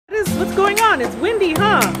What's going on? It's windy,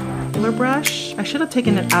 huh? Roller brush. I should have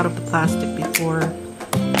taken it out of the plastic before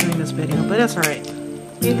doing this video, but that's all right.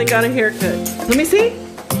 Ethan got a haircut. Let me see.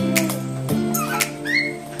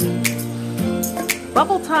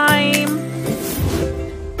 Bubble time.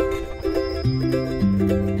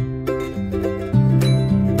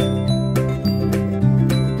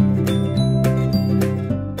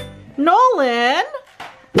 Nolan!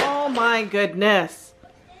 Oh my goodness.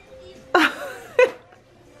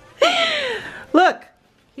 Look,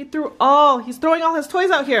 he's throwing all his toys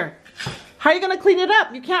out here. How are you gonna clean it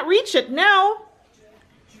up? You can't reach it now.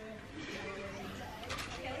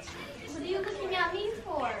 What are you looking at me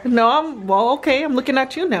for? No, okay, I'm looking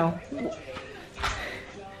at you now.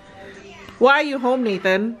 Why are you home,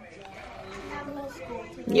 Nathan? I have no school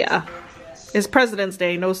today. Yeah, it's President's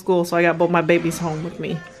Day, no school, so I got both my babies home with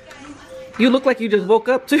me. You look like you just woke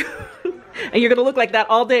up too. And you're gonna look like that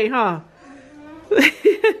all day, huh? Well, we're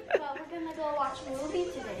gonna go watch a movie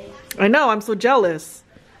today. I know, I'm so jealous.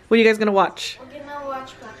 What are you guys gonna watch? We're gonna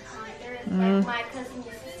watch Black Panther. Like my cousin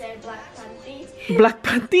used to say, Black Panther. Black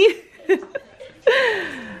Panther?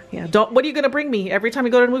 Yeah, what are you gonna bring me every time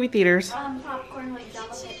you go to the movie theaters? Popcorn with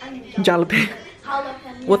Jalapeno.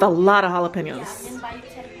 With a lot of jalapenos. Yeah, and buy you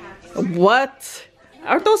 10 packs. What?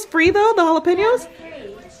 Aren't those free though, the jalapenos?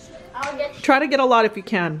 Free. I'll get Try to get a lot if you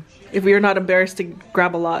can. If you're not embarrassed to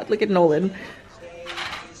grab a lot. Look at Nolan.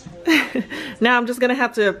 Now I'm just gonna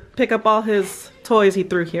have to pick up all his toys he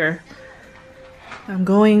threw here. I'm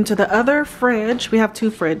going to the other fridge. We have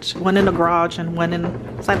two fridges, one in the garage and one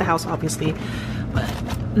inside the house, obviously.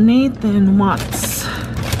 But Nathan wants a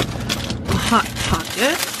hot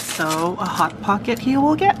pocket, so a hot pocket he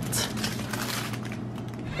will get.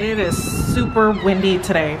 It is super windy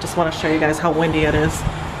today. Just want to show you guys how windy it is.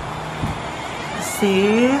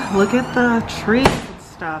 See, look at the trees and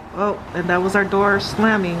stuff. Oh, and that was our door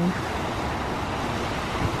slamming.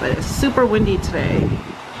 But it's super windy today.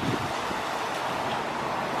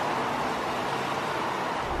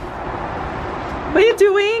 What are you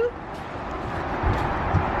doing?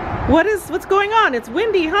 What's going on? It's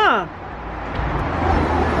windy, huh?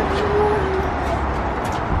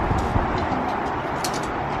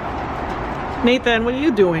 Nathan, what are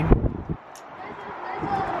you doing?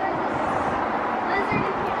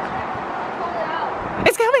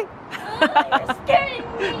 It's coming! You're scaring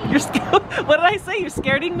me! You're scared. What did I say? You're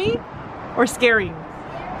scaring me? Or scaring?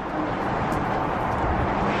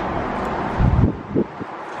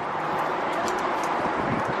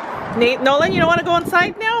 Nolan, you don't want to go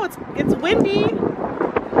inside now? It's windy.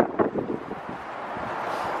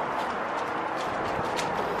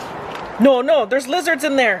 No, there's lizards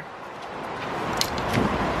in there.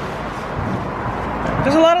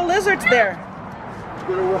 There's a lot of lizards there.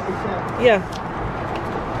 Yeah.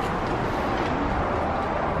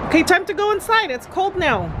 Okay, time to go inside. It's cold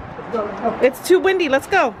now. It's too windy. Let's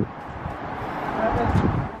go.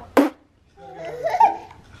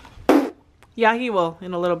 Yeah, he will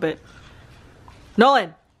in a little bit.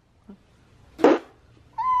 Nolan.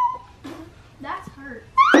 That's hurt.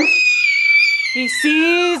 He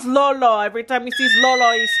sees Lolo. Every time he sees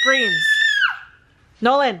Lolo, he screams.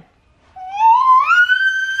 Nolan.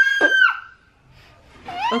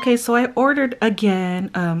 Okay, so I ordered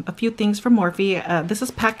again a few things from Morphe. This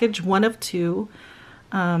is package 1 of 2.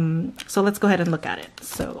 So let's go ahead and look at it.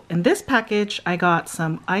 So in this package, I got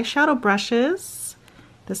some eyeshadow brushes.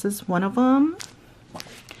 This is one of them.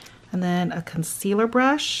 And then a concealer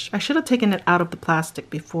brush. I should have taken it out of the plastic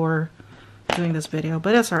before doing this video,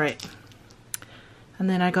 but that's all right. And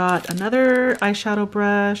then I got another eyeshadow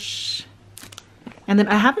brush. And then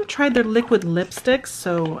I haven't tried their liquid lipsticks,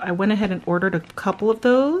 so I went ahead and ordered a couple of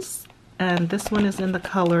those. And this one is in the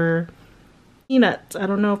color Peanut. I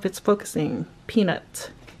don't know if it's focusing.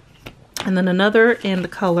 Peanut. And then another in the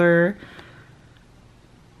color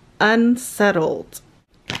Unsettled.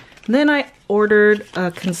 And then I ordered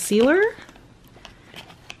a concealer.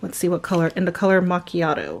 Let's see what color. In the color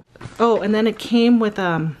Macchiato. Oh, and then it came with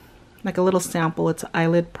like a little sample. It's an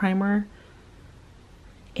eyelid primer.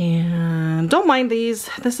 And don't mind these.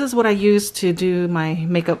 This is what I use to do my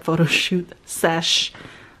makeup photo shoot sesh.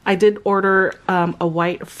 I did order a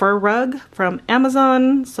white fur rug from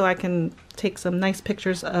Amazon so I can take some nice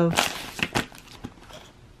pictures of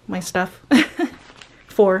my stuff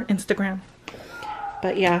for Instagram.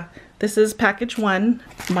 But yeah, this is package 1.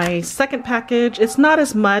 My second package, it's not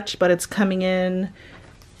as much, but it's coming in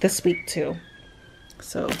this week too.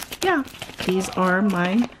 So yeah, these are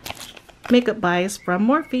my makeup buys from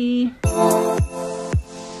Morphe.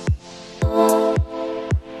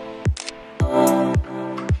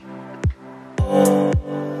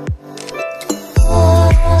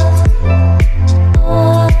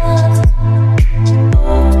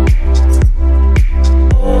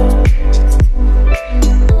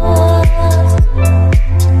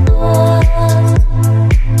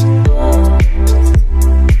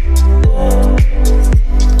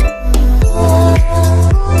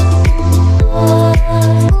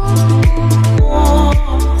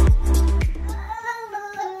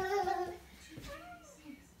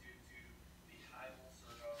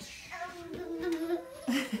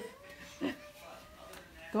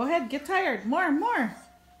 Go ahead, get tired. More, more.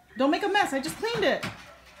 Don't make a mess. I just cleaned it.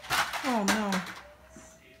 Oh no.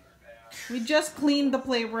 We just cleaned the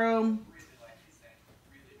playroom.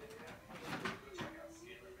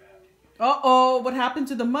 Uh-oh, what happened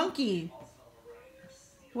to the monkey?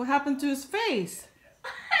 What happened to his face?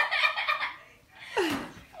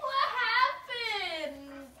 What happened?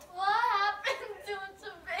 What happened to its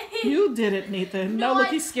face? You did it, Nathan. No, now look,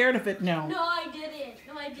 he's scared of it now. No, I didn't.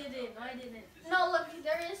 No, I didn't. No, I didn't. No, look,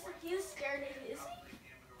 he's scared of it.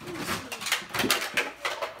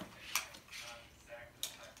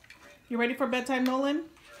 You ready for bedtime, Nolan?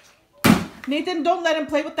 Nathan, don't let him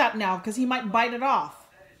play with that now, because he might bite it off.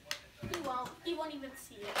 He won't. He won't even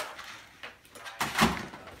see it.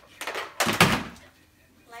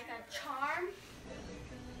 Like a charm.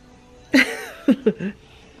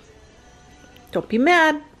 Don't be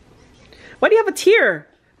mad. Why do you have a tear?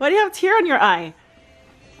 Why do you have a tear on your eye?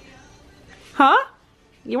 Huh?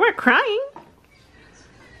 You weren't crying.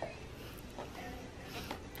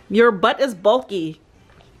 Your butt is bulky.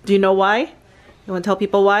 Do you know why? You want to tell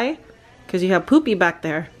people why? Because you have poopy back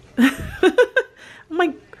there.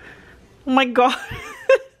 Oh my god.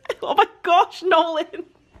 Oh my gosh, Nolan.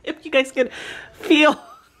 If you guys could feel.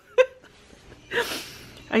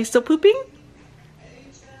 Are you still pooping?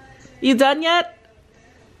 You done yet?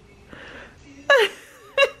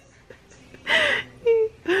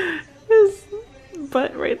 His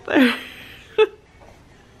butt right there.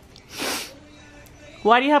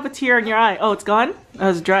 Why do you have a tear in your eye? Oh, it's gone? Oh,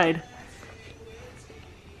 it's dried.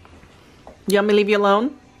 You want me to leave you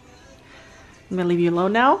alone? I'm gonna leave you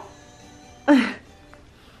alone now.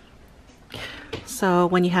 So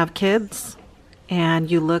when you have kids and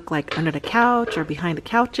you look like under the couch or behind the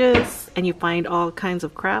couches and you find all kinds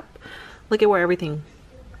of crap, look at where everything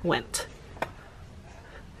went.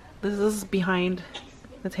 This is behind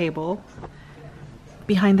the table,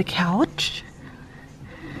 behind the couch.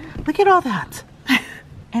 Look at all that.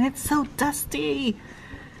 And it's so dusty.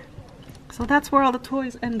 So that's where all the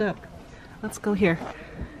toys end up. Let's go here.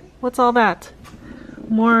 What's all that?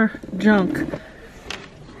 More junk.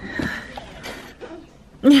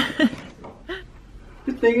 This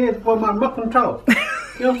thing is for my remote control. You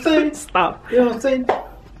know what I'm saying? Stop. You know what I'm saying?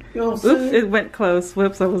 You know what I'm saying? Oops, it went close.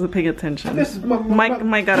 Whoops, I wasn't paying attention. This is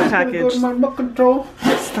Mike got a package. Go to my remote control.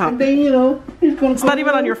 Stop. And then, you know, it's gonna It's go not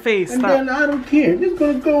even on on, your face. And Stop. then I don't care. It's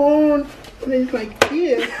gonna go on. And then it's like,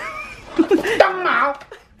 yeah. Come out.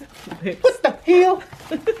 What the hell?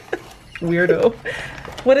 Weirdo.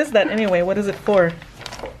 What is that anyway? What is it for?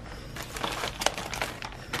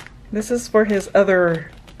 This is for his other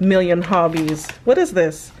million hobbies. What is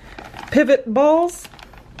this? Pivot balls?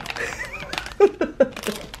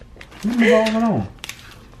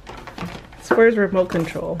 It's for his remote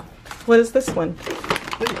control. What is this one?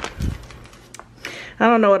 I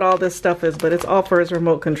don't know what all this stuff is, but it's all for his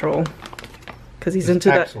remote control. Because he's into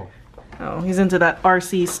that. Oh, he's into that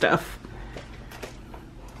RC stuff.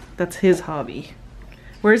 That's his hobby.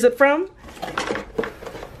 Where is it from?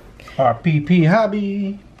 RPP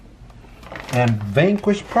Hobby and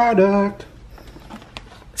Vanquish Product.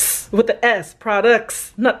 With the S,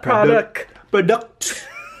 products, not product. Product.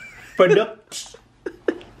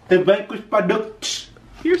 The Vanquish Product.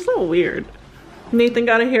 You're so weird. Nathan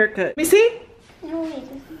got a haircut. Let me see. No, wait.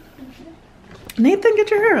 Nathan, get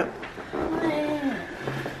your hair up.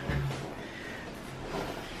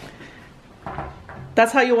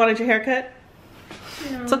 That's how you wanted your haircut?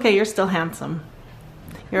 No. It's okay, you're still handsome.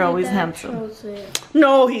 You're always Dad handsome. chose it.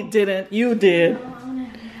 No, he didn't. You did. No, I wanna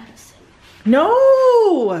have it.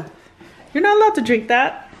 No! You're not allowed to drink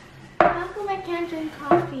that. How come I can't drink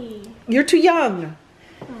coffee? You're too young.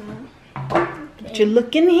 Okay. But you're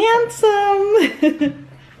looking handsome.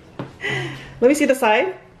 Let me see the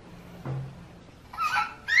side.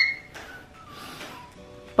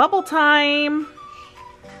 Bubble time.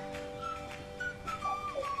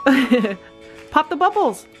 Pop the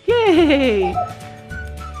bubbles. Yay.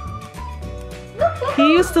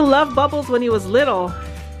 He used to love bubbles when he was little.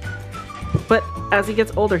 But as he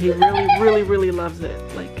gets older, he really loves it.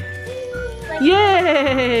 Like,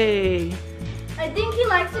 yay. I think he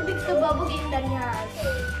likes it because the bubble game that he has.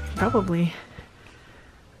 Probably.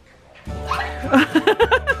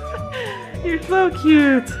 You're so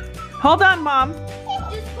cute. Hold on, Mom.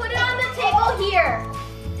 Just put it on the table here.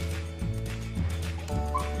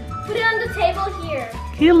 Put it on the table here.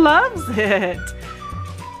 He loves it.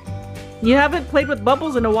 You haven't played with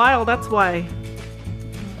bubbles in a while, that's why.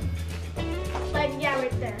 Like, yeah,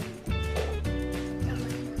 right there.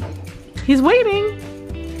 He's waiting.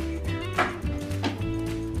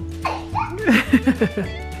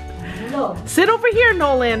 No. Sit over here,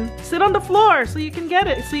 Nolan. Sit on the floor so you can get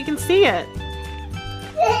it, so you can see it.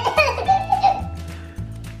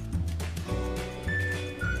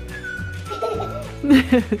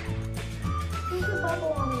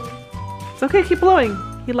 It's okay, keep blowing.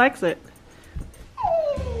 He likes it.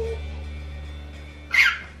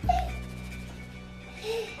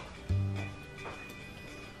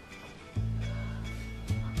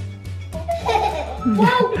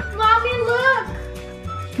 Whoa, Mommy, look!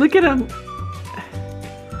 Look at him.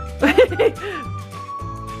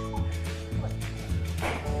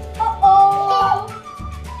 Uh-oh!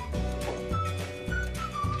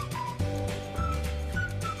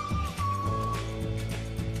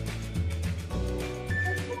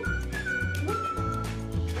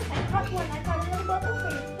 I caught one. I caught a little bubble for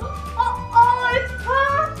you. Oh, it's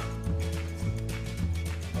popped!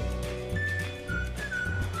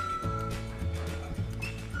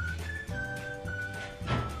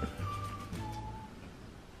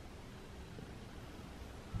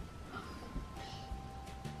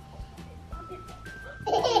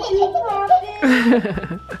 You popped it.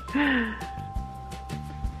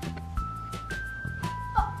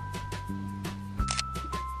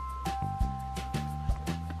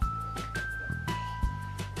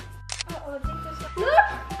 Uh-oh, take this one. Look!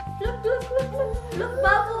 Look, look, look, look. Look,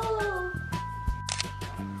 bubble.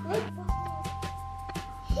 Look, bubble.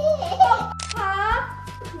 Huh?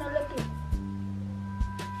 Now look it.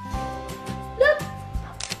 Look!